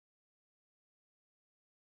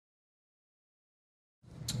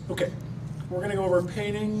Okay, we're going to go over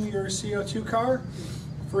painting your CO2 car.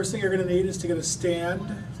 First thing you're going to need is to get a stand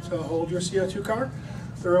to hold your CO2 car.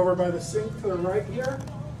 They're over by the sink to the right here.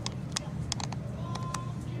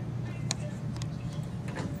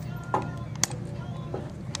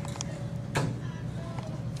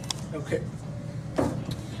 Okay.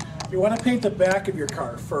 You want to paint the back of your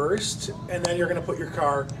car first, and then you're going to put your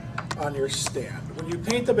car on your stand. When you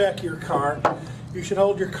paint the back of your car, you should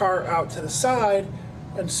hold your car out to the side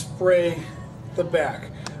and spray the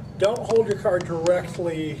back. Don't hold your car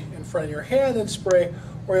directly in front of your hand and spray,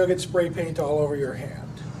 or you'll get spray paint all over your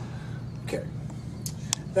hand. Okay.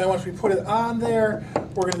 Then once we put it on there,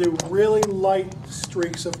 we're going to do really light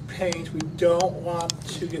streaks of paint. We don't want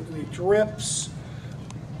to get any drips.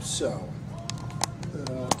 So I'm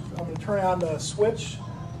going to turn on the switch,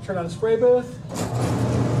 turn on the spray booth.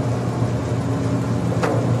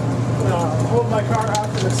 I'm going to hold my car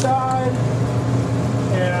out to the side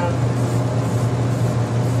and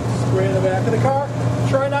spray the back of the car.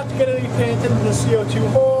 Try not to get any paint into the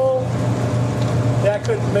CO2 hole. That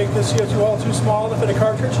could make the CO2 hole too small to fit a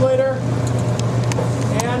cartridge later.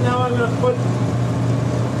 And now I'm going to put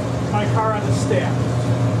my car on the stand.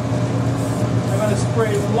 I'm going to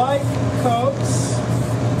spray light coats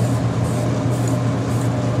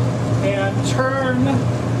and turn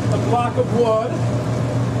a block of wood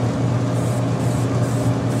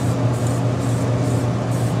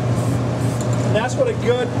and that's what a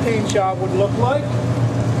good paint job would look like.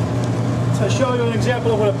 To show you an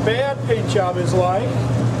example of what a bad paint job is like,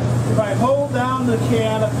 if I hold down the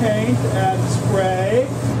can of paint and spray,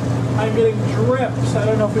 I'm getting drips. I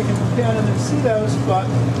don't know if we can pan in and see those, but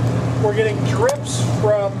we're getting drips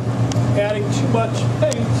from adding too much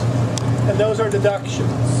paint, and those are deductions.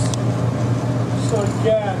 So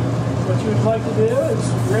again, what you would like to do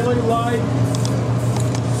is really light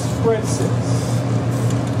spritzes.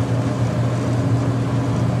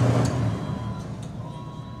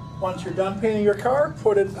 Once you're done painting your car,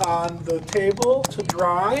 put it on the table to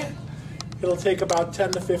dry. It'll take about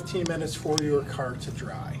 10 to 15 minutes for your car to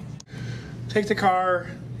dry. Take the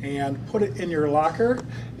car and put it in your locker.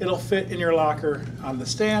 It'll fit in your locker on the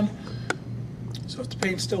stand. So if the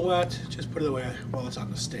paint's still wet, just put it away while it's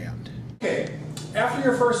on the stand. Okay, after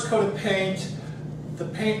your first coat of paint, the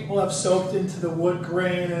paint will have soaked into the wood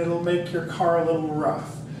grain and it'll make your car a little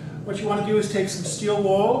rough. What you want to do is take some steel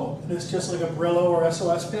wool, and it's just like a Brillo or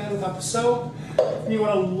SOS pad without the soap, and you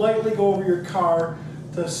want to lightly go over your car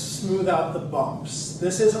to smooth out the bumps.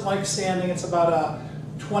 This isn't like sanding, it's about a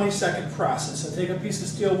 20-second process. So take a piece of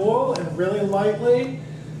steel wool and really lightly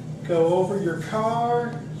go over your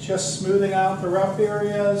car, just smoothing out the rough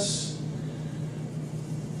areas.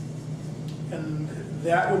 And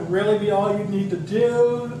that would really be all you need to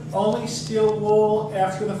do. Only steel wool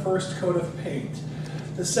after the first coat of paint.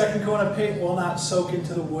 The second coat of paint will not soak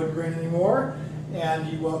into the wood grain anymore,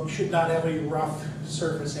 and you should not have any rough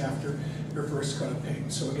surface after your first coat of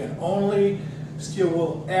paint. So again, only steel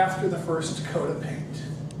wool after the first coat of paint.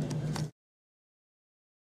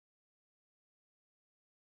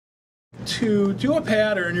 To do a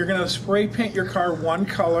pattern, you're going to spray paint your car one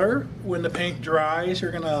color. When the paint dries,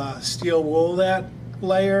 you're going to steel wool that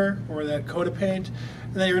layer or that coat of paint,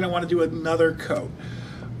 and then you're going to want to do another coat.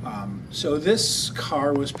 So this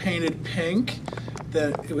car was painted pink,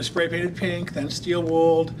 then it was spray painted pink, then steel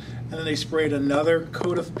wooled, and then they sprayed another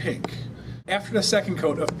coat of pink. After the second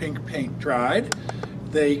coat of pink paint dried,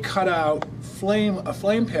 they cut out a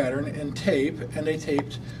flame pattern in tape, and they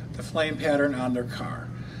taped the flame pattern on their car.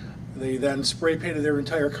 They then spray painted their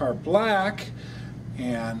entire car black,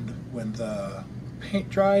 and when the paint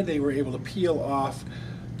dried, they were able to peel off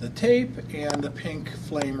the tape, and the pink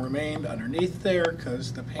flame remained underneath there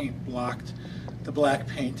because the paint blocked the black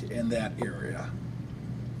paint in that area.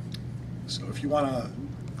 So if you want to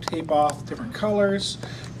tape off different colors,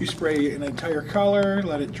 you spray an entire color,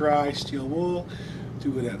 let it dry, steel wool,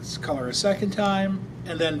 do it its color a second time,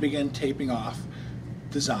 and then begin taping off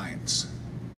designs.